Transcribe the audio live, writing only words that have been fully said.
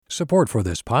Support for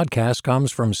this podcast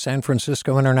comes from San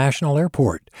Francisco International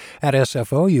Airport. At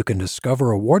SFO, you can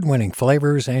discover award-winning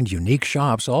flavors and unique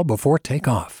shops all before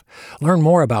takeoff. Learn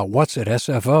more about what's at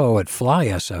SFO at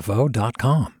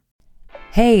flysfo.com.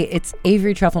 Hey, it's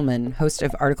Avery Trufelman, host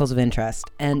of Articles of Interest,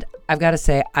 and I've got to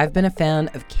say, I've been a fan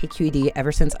of KQED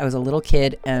ever since I was a little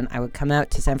kid, and I would come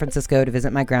out to San Francisco to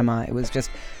visit my grandma. It was just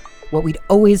what we'd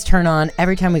always turn on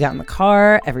every time we got in the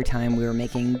car, every time we were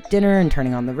making dinner and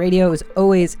turning on the radio. It was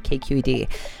always KQED.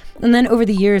 And then over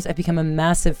the years, I've become a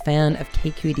massive fan of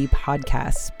KQED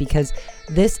podcasts because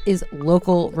this is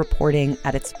local reporting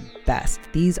at its best.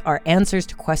 These are answers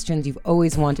to questions you've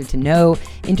always wanted to know,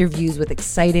 interviews with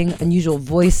exciting, unusual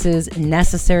voices,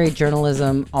 necessary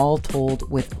journalism, all told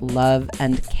with love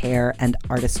and care and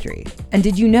artistry. And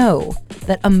did you know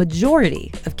that a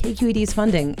majority of KQED's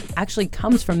funding actually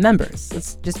comes from members?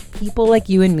 It's just people like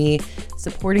you and me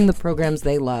supporting the programs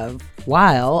they love,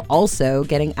 while also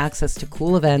getting access to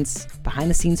cool events,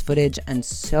 behind-the-scenes footage, and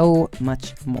so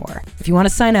much more. If you want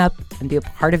to sign up and be a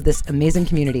part of this amazing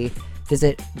community,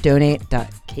 visit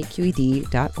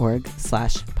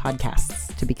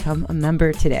donate.kqed.org/podcasts to become a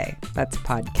member today. That's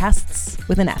podcasts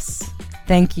with an S.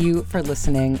 Thank you for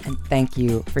listening, and thank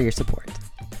you for your support.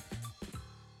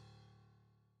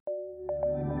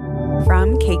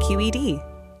 From KQED.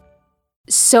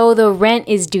 So the rent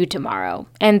is due tomorrow,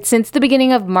 and since the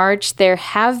beginning of March, there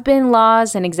have been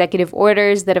laws and executive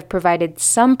orders that have provided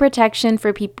some protection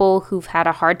for people who've had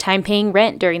a hard time paying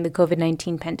rent during the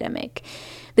COVID-19 pandemic.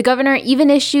 The governor even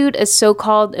issued a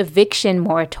so-called eviction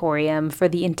moratorium for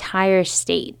the entire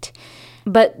state.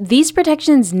 But these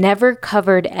protections never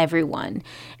covered everyone,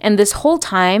 and this whole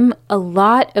time, a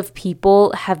lot of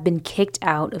people have been kicked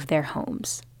out of their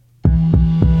homes.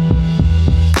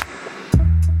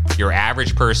 Your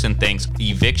average person thinks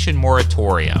eviction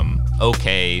moratorium,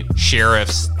 okay,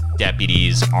 sheriffs,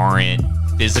 deputies aren't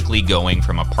physically going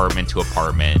from apartment to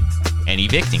apartment and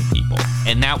evicting people.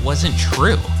 And that wasn't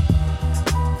true.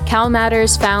 Cal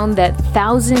Matters found that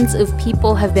thousands of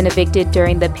people have been evicted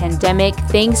during the pandemic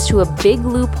thanks to a big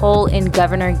loophole in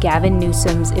Governor Gavin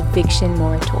Newsom's eviction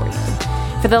moratorium.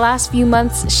 For the last few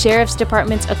months, sheriff's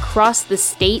departments across the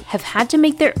state have had to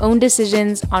make their own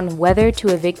decisions on whether to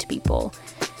evict people.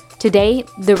 Today,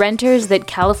 the renters that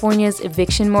California's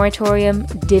eviction moratorium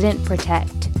didn't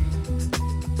protect.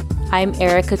 I'm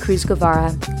Erica Cruz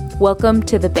Guevara. Welcome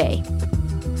to the Bay.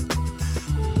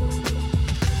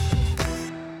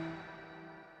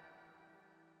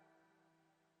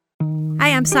 Hi,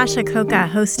 I'm Sasha Coca,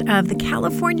 host of the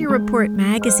California Report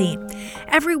magazine.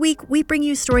 Every week, we bring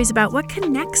you stories about what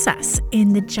connects us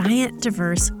in the giant,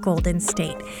 diverse Golden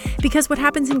State. Because what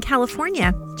happens in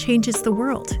California changes the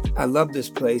world. I love this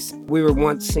place. We were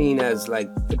once seen as like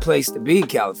the place to be,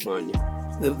 California.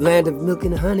 The land of milk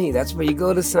and honey. That's where you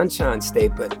go to Sunshine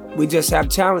State, but we just have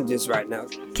challenges right now.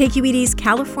 KQED's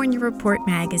California Report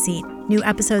magazine. New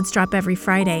episodes drop every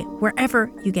Friday,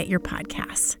 wherever you get your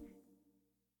podcasts.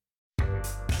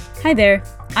 Hi there,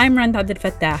 I'm Rand Abdel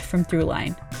Fattah from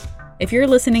Throughline. If you're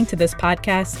listening to this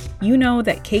podcast, you know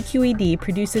that KQED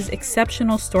produces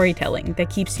exceptional storytelling that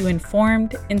keeps you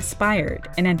informed, inspired,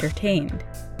 and entertained.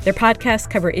 Their podcasts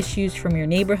cover issues from your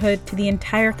neighborhood to the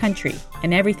entire country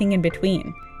and everything in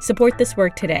between. Support this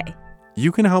work today.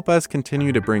 You can help us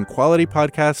continue to bring quality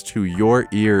podcasts to your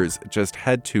ears. Just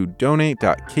head to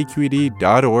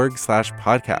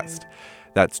donate.kqed.org/podcast.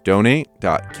 That's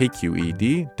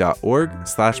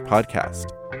donate.kqed.org/podcast.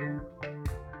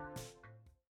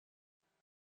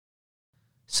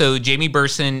 So Jamie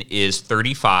Burson is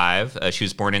 35. She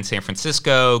was born in San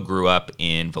Francisco, grew up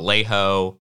in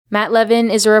Vallejo. Matt Levin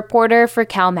is a reporter for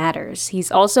Cal Matters. He's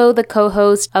also the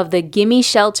co-host of the Gimme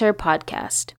Shelter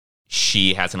podcast.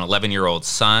 She has an 11-year-old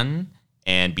son,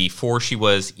 and before she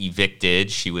was evicted,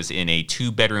 she was in a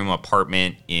 2-bedroom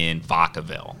apartment in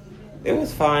Vacaville. It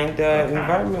was fine. The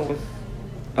environment was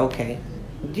okay.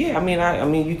 Yeah, I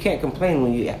mean, you can't complain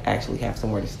when you actually have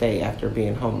somewhere to stay after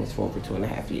being homeless for over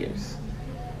 2.5 years.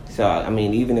 So, I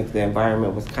mean, even if the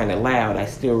environment was kind of loud, I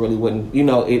still really wouldn't,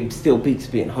 it still beats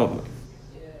being homeless.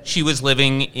 She was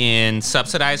living in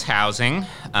subsidized housing.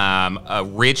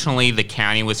 Originally, the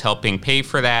county was helping pay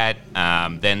for that.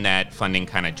 Then that funding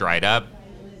kind of dried up.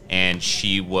 And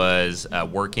she was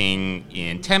working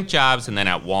in temp jobs and then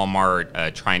at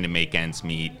Walmart trying to make ends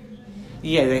meet.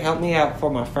 Yeah, they helped me out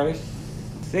for my first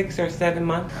 6 or 7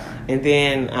 months. And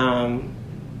then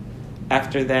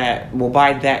after that,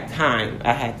 by that time,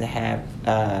 I had to have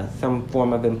some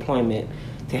form of employment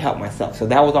to help myself. So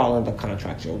that was all in the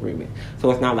contractual agreement.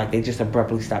 So it's not like they just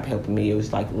abruptly stopped helping me. It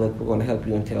was like, look, we're going to help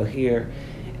you until here.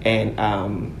 And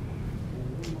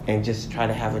and just try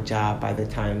to have a job by the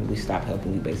time we stop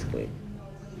helping you, basically.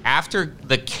 After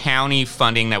the county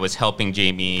funding that was helping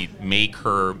Jamie make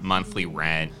her monthly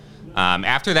rent,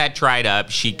 after that dried up,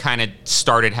 she kind of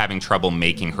started having trouble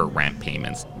making her rent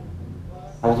payments.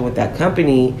 I was with that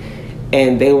company,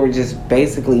 and they were just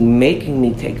basically making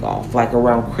me take off, like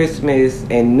around Christmas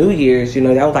and New Year's. That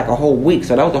was like a whole week,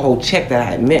 so that was a whole check that I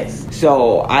had missed.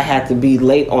 So I had to be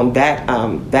late on that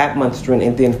month's rent,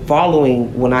 and then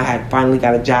following, when I had finally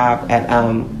got a job at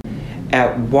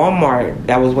Walmart,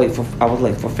 I was late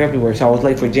for February, so I was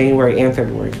late for January and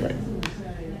February's rent.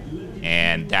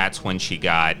 And that's when she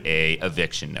got a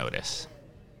eviction notice.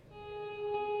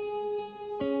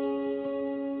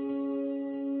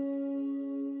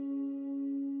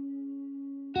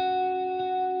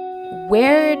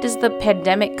 Where does the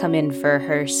pandemic come in for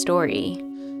her story?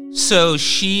 So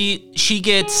she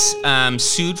gets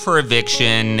sued for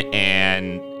eviction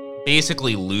and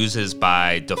basically loses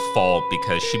by default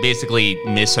because she basically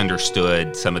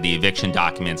misunderstood some of the eviction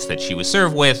documents that she was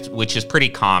served with, which is pretty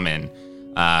common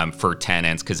for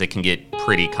tenants because it can get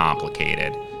pretty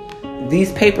complicated.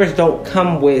 These papers don't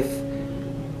come with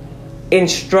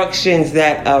instructions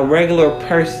that a regular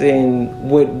person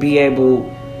would be able.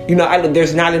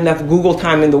 There's not enough Google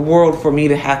time in the world for me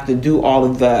to have to do all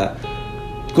of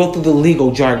go through the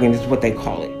legal jargon is what they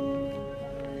call it.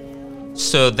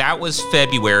 So that was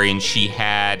February, and she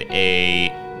had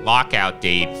a lockout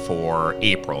date for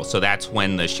April. So that's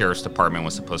when the sheriff's department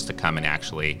was supposed to come and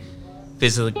actually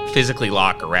physically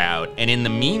lock her out. And in the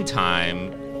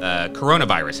meantime,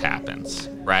 coronavirus happens,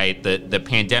 right? The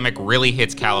pandemic really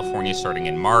hits California starting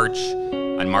in March.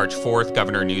 On March 4th,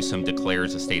 Governor Newsom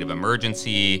declares a state of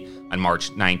emergency. On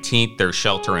March 19th, there's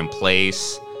shelter in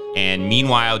place. And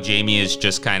meanwhile, Jamie is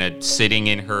just kind of sitting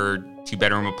in her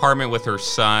 2-bedroom apartment with her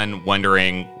son,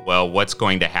 wondering, well, what's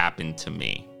going to happen to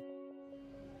me?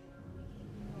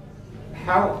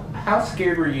 How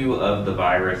scared were you of the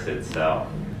virus itself?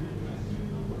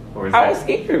 I was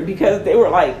scared because they were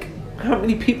like, how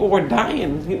many people were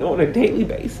dying, on a daily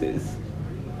basis.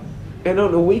 And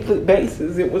on a weekly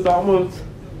basis, it was almost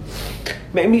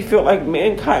made me feel like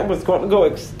mankind was going to go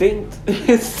extinct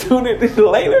sooner than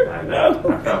later. I know.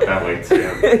 I felt that way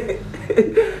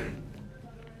too.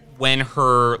 When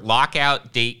her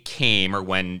lockout date came, or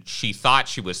when she thought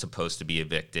she was supposed to be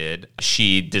evicted,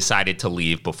 she decided to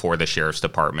leave before the sheriff's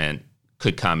department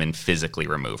could come and physically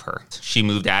remove her. She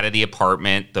moved out of the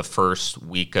apartment the first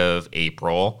week of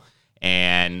April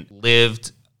and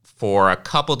lived for a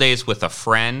couple days with a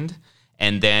friend,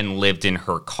 and then lived in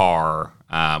her car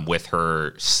with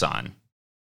her son.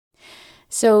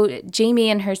 So Jamie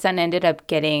and her son ended up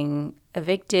getting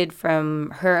evicted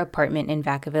from her apartment in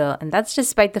Vacaville, and that's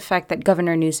despite the fact that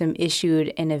Governor Newsom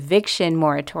issued an eviction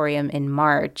moratorium in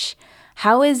March.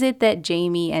 How is it that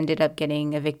Jamie ended up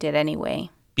getting evicted anyway?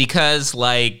 Because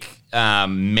like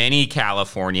many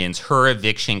Californians, her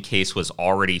eviction case was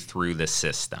already through the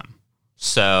system.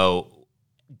 So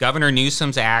Governor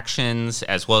Newsom's actions,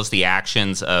 as well as the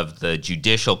actions of the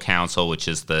Judicial Council, which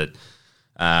is the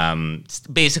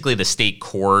basically the state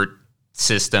court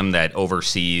system that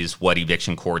oversees what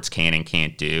eviction courts can and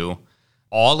can't do,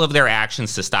 all of their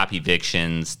actions to stop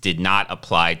evictions did not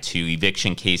apply to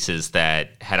eviction cases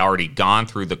that had already gone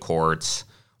through the courts,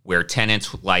 where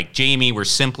tenants like Jamie were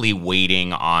simply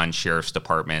waiting on sheriff's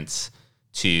departments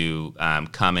to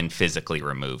come and physically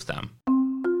remove them.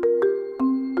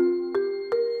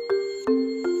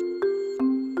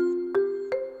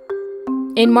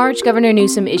 In March, Governor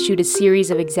Newsom issued a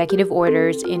series of executive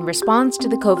orders in response to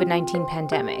the COVID-19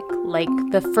 pandemic, like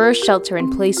the first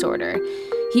shelter-in-place order.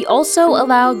 He also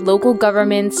allowed local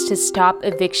governments to stop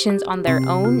evictions on their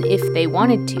own if they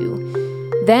wanted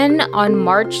to. Then, on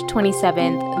March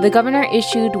 27th, the governor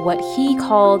issued what he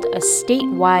called a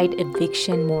statewide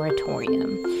eviction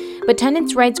moratorium. But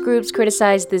tenants' rights groups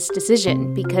criticized this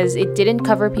decision because it didn't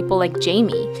cover people like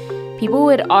Jamie, people who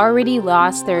had already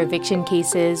lost their eviction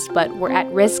cases but were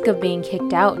at risk of being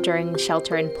kicked out during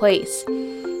shelter in place.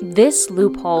 This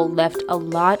loophole left a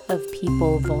lot of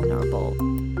people vulnerable.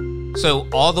 So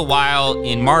all the while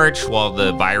in March, while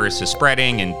the virus is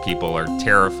spreading and people are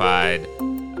terrified,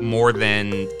 more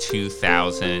than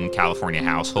 2,000 California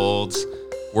households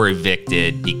were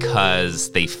evicted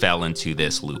because they fell into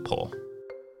this loophole.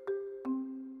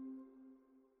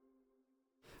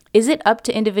 Is it up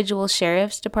to individual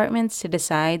sheriff's departments to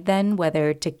decide then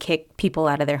whether to kick people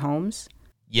out of their homes?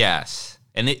 Yes.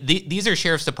 And these are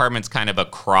sheriff's departments kind of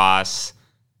across,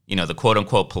 the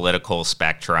quote-unquote political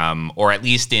spectrum, or at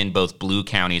least in both blue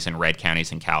counties and red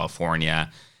counties in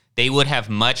California. They would have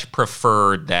much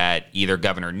preferred that either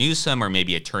Governor Newsom or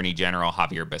maybe Attorney General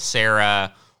Javier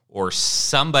Becerra or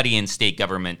somebody in state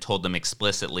government told them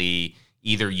explicitly,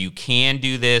 either you can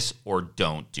do this or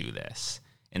don't do this.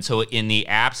 And so in the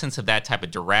absence of that type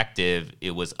of directive,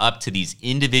 it was up to these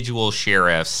individual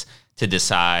sheriffs to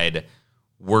decide,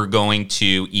 we're going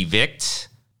to evict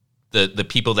the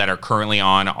people that are currently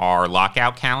on our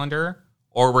lockout calendar,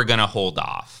 or we're going to hold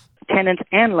off. Tenants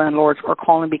and landlords are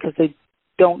calling because they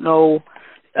don't know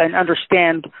and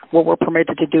understand what we're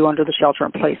permitted to do under the shelter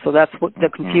in place. So that's what the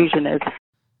confusion is.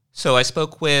 So I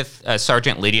spoke with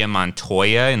Sergeant Lydia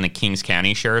Montoya in the Kings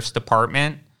County Sheriff's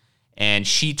Department, and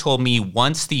she told me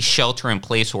once the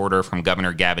shelter-in-place order from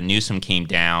Governor Gavin Newsom came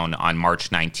down on March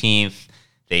 19th,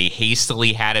 they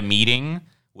hastily had a meeting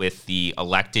with the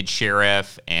elected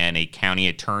sheriff and a county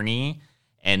attorney,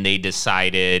 and they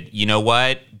decided, you know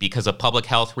what, because of public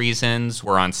health reasons,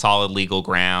 we're on solid legal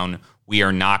ground, we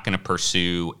are not going to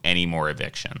pursue any more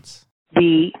evictions.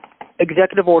 The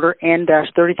executive order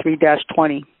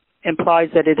N-33-20 implies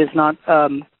that it is not,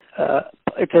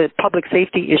 it's a public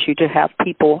safety issue to have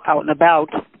people out and about,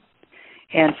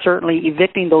 and certainly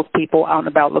evicting those people out and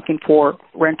about looking for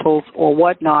rentals or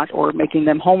whatnot, or making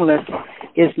them homeless,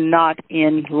 is not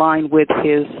in line with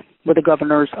the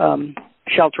governor's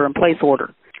shelter-in-place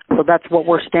order. So that's what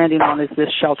we're standing on, is this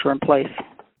shelter-in-place.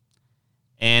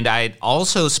 And I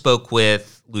also spoke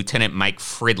with Lieutenant Mike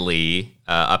Fridley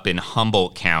up in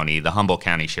Humboldt County, the Humboldt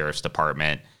County Sheriff's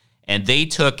Department, and they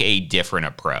took a different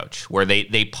approach where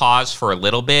they paused for a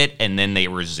little bit and then they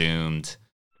resumed.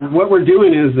 What we're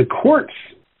doing is the courts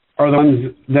are the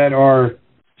ones that are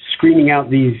screening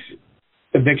out these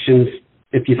evictions,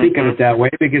 if you think of it that way,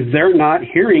 because they're not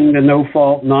hearing the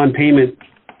no-fault, non-payment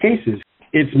cases.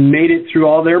 It's made it through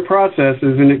all their processes,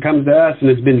 and it comes to us, and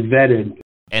it's been vetted.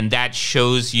 And that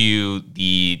shows you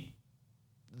the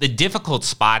difficult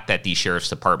spot that these sheriff's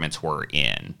departments were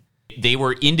in. They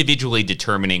were individually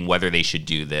determining whether they should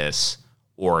do this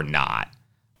or not.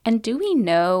 And do we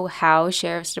know how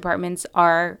sheriff's departments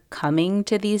are coming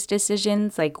to these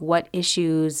decisions? Like, what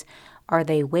issues are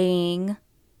they weighing?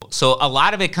 So a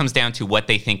lot of it comes down to what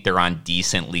they think they're on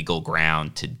decent legal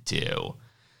ground to do.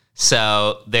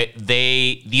 So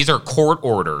these are court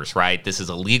orders, right? This is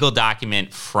a legal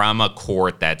document from a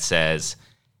court that says,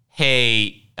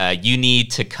 hey, you need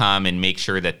to come and make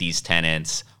sure that these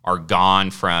tenants are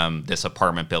gone from this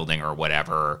apartment building or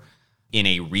whatever in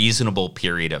a reasonable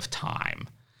period of time.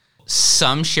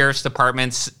 Some sheriff's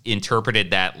departments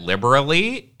interpreted that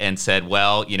liberally and said,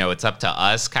 well, it's up to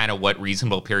us kind of what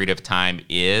reasonable period of time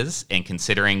is, and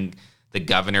considering the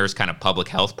governor's kind of public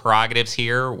health prerogatives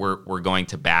here, we're going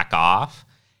to back off.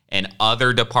 And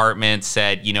other departments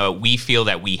said, we feel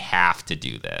that we have to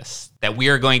do this, that we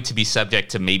are going to be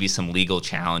subject to maybe some legal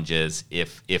challenges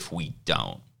if we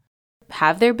don't.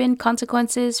 Have there been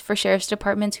consequences for sheriff's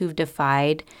departments who've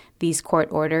defied these court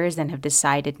orders and have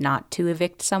decided not to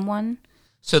evict someone?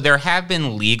 So there have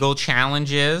been legal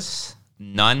challenges,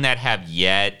 none that have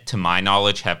yet, to my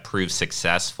knowledge, have proved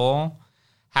successful.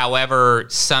 However,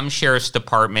 some sheriff's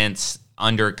departments,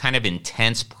 under kind of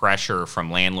intense pressure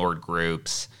from landlord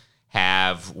groups,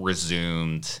 have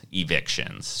resumed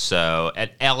evictions. So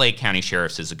at LA County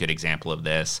Sheriff's is a good example of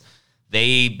this.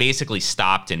 They basically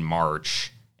stopped in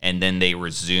March, and then they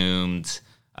resumed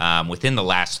within the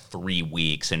last 3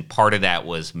 weeks. And part of that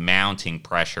was mounting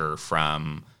pressure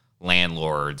from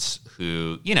landlords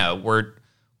who,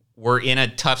 were in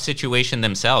a tough situation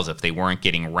themselves if they weren't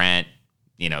getting rent,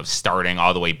 starting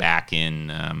all the way back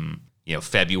in,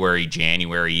 February,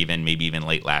 January, maybe even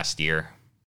late last year.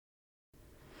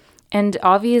 And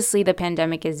obviously the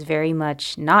pandemic is very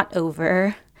much not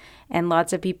over, and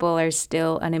lots of people are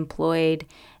still unemployed.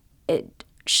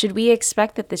 Should we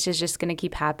expect that this is just going to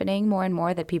keep happening more and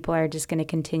more, that people are just going to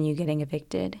continue getting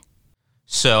evicted?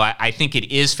 So I think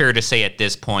it is fair to say at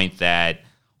this point that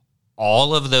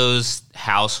all of those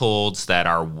households that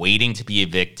are waiting to be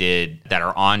evicted, that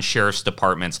are on sheriff's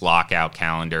departments' lockout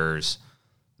calendars,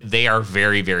 they are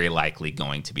very, very likely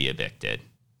going to be evicted.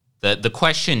 The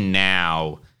question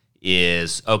now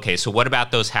is, okay, so what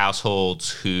about those households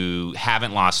who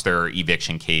haven't lost their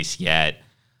eviction case yet,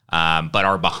 but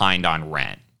are behind on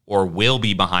rent or will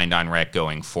be behind on rent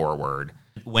going forward?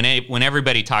 When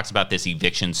everybody talks about this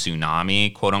eviction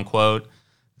tsunami, quote unquote,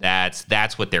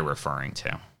 that's what they're referring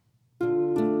to.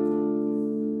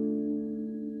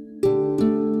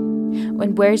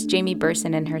 Where's Jamie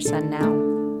Burson and her son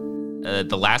now?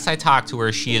 The last I talked to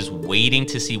her, she is waiting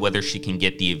to see whether she can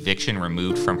get the eviction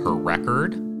removed from her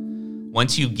record.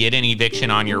 Once you get an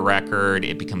eviction on your record,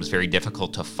 it becomes very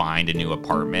difficult to find a new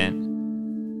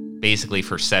apartment. Basically,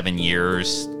 for 7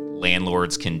 years,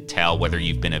 landlords can tell whether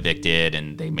you've been evicted,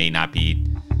 and they may not be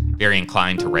very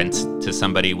inclined to rent to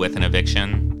somebody with an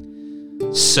eviction.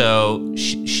 So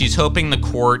she's hoping the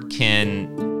court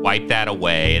can wipe that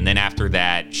away, and then after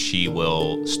that, she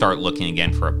will start looking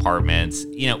again for apartments.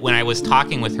 When I was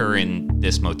talking with her in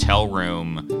this motel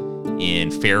room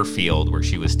in Fairfield, where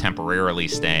she was temporarily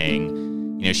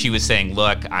staying, she was saying,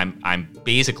 "Look, I'm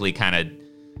basically kind of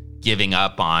giving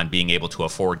up on being able to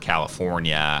afford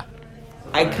California."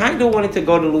 I kind of wanted to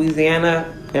go to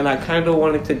Louisiana, and I kind of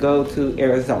wanted to go to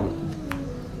Arizona.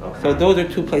 So those are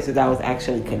two places I was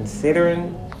actually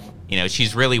considering.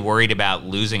 She's really worried about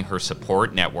losing her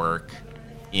support network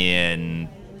in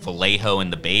Vallejo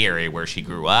in the Bay Area where she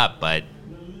grew up, but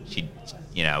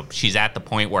she's at the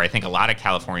point where I think a lot of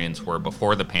Californians were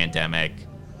before the pandemic,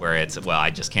 where it's, well,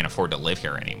 I just can't afford to live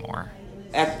here anymore.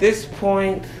 At this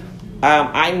point,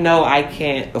 I know I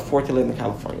can't afford to live in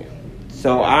California.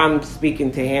 So I'm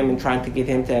speaking to him and trying to get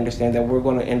him to understand that we're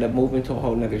going to end up moving to a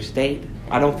whole other state.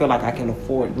 I don't feel like I can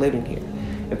afford living here.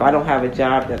 If I don't have a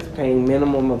job that's paying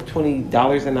minimum of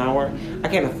 $20 an hour, I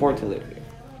can't afford to live here.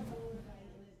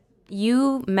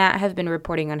 You, Matt, have been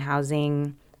reporting on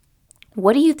housing.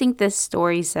 What do you think this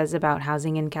story says about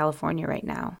housing in California right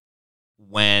now?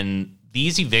 When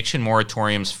these eviction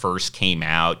moratoriums first came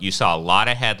out, you saw a lot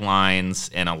of headlines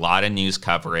and a lot of news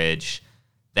coverage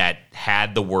that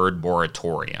had the word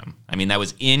moratorium. I mean, that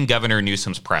was in Governor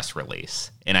Newsom's press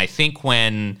release. And I think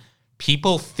when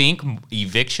people think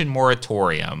eviction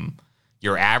moratorium,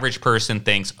 your average person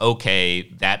thinks, okay,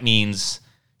 that means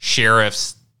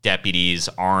sheriff's deputies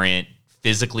aren't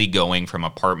physically going from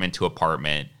apartment to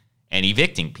apartment and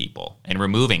evicting people and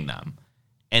removing them.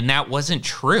 And that wasn't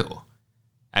true.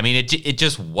 I mean, it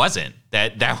just wasn't.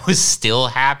 That was still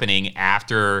happening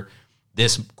after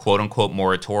this quote-unquote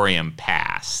moratorium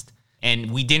passed.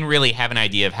 And we didn't really have an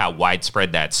idea of how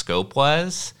widespread that scope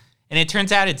was. And it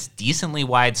turns out it's decently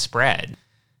widespread.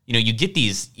 You get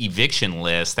these eviction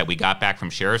lists that we got back from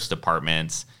sheriff's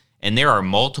departments, and there are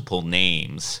multiple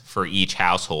names for each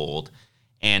household.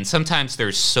 And sometimes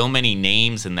there's so many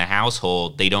names in the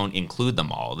household, they don't include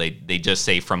them all. They just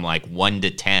say from like 1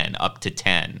 to 10, up to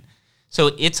 10.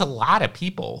 So it's a lot of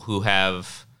people who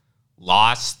have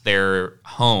lost their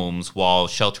homes while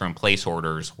shelter-in-place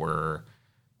orders were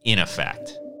in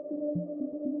effect.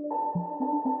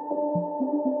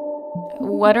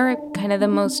 What are kind of the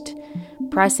most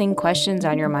pressing questions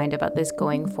on your mind about this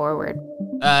going forward?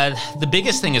 The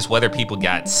biggest thing is whether people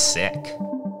got sick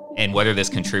and whether this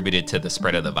contributed to the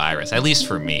spread of the virus, at least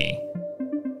for me.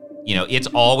 It's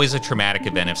always a traumatic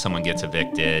event if someone gets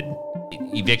evicted.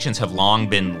 Evictions have long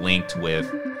been linked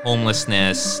with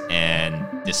homelessness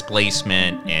and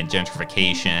displacement and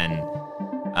gentrification.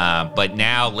 But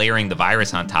now layering the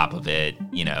virus on top of it,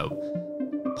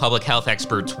 public health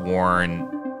experts warn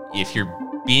if you're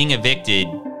being evicted,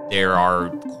 there are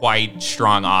quite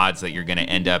strong odds that you're going to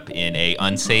end up in an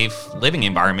unsafe living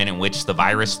environment in which the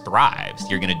virus thrives.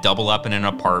 You're going to double up in an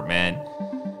apartment.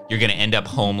 You're going to end up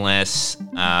homeless.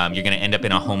 You're going to end up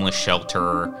in a homeless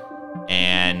shelter.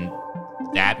 And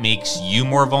that makes you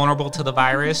more vulnerable to the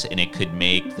virus, and it could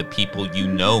make the people you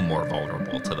know more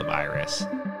vulnerable to the virus.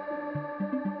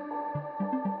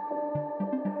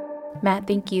 Matt,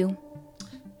 thank you.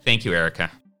 Thank you,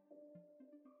 Erica.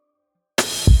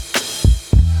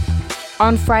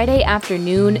 On Friday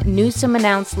afternoon, Newsom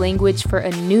announced language for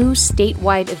a new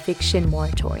statewide eviction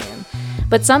moratorium.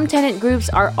 But some tenant groups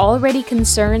are already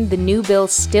concerned the new bill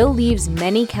still leaves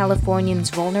many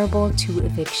Californians vulnerable to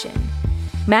eviction.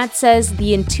 Matt says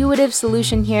the intuitive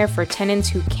solution here for tenants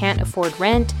who can't afford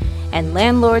rent and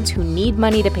landlords who need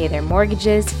money to pay their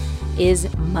mortgages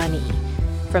is money,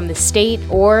 from the state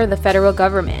or the federal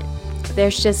government.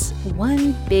 There's just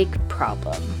one big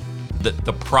problem.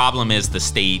 The problem is the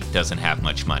state doesn't have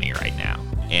much money right now,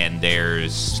 and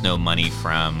there's no money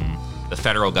from the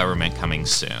federal government coming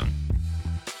soon.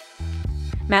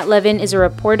 Matt Levin is a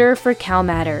reporter for Cal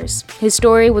Matters. His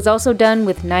story was also done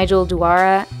with Nigel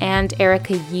Duara and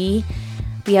Erica Yee.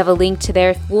 We have a link to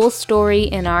their full story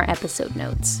in our episode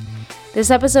notes.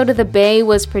 This episode of The Bay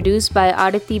was produced by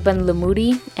Aditi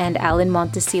Banlamudi and Alan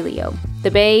Montecillo. The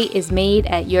Bay is made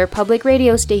at your public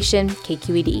radio station,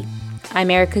 KQED. I'm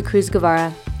Erica Cruz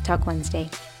Guevara. Talk Wednesday.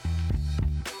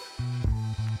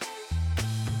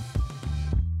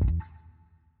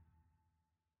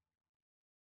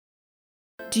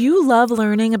 Do you love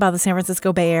learning about the San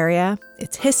Francisco Bay Area?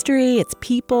 Its history, its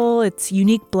people, its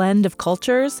unique blend of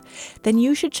cultures? Then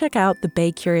you should check out the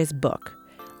Bay Curious book.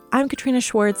 I'm Katrina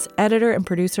Schwartz, editor and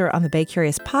producer on the Bay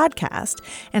Curious podcast,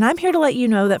 and I'm here to let you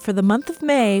know that for the month of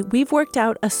May, we've worked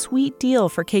out a sweet deal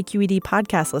for KQED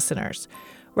podcast listeners.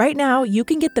 Right now, you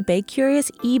can get the Bay Curious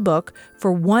ebook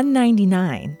for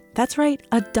 $1.99. That's right,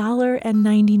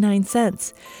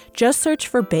 $1.99. Just search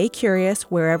for Bay Curious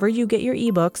wherever you get your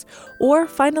ebooks or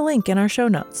find a link in our show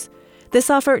notes. This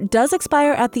offer does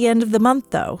expire at the end of the month,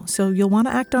 though, so you'll want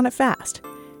to act on it fast.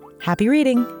 Happy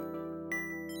reading!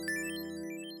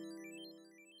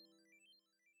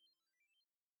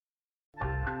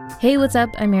 Hey, what's up?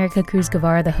 I'm Erica Cruz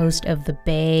Guevara, the host of The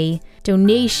Bay.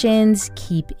 Donations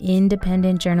keep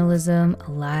independent journalism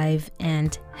alive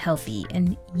and healthy,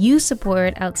 and you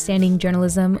support outstanding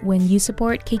journalism when you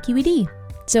support KQED.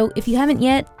 So if you haven't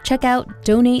yet, check out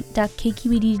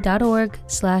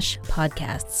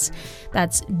donate.kqed.org/podcasts.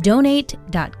 That's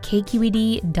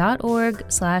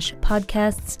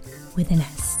donate.kqed.org/podcasts with an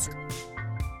S.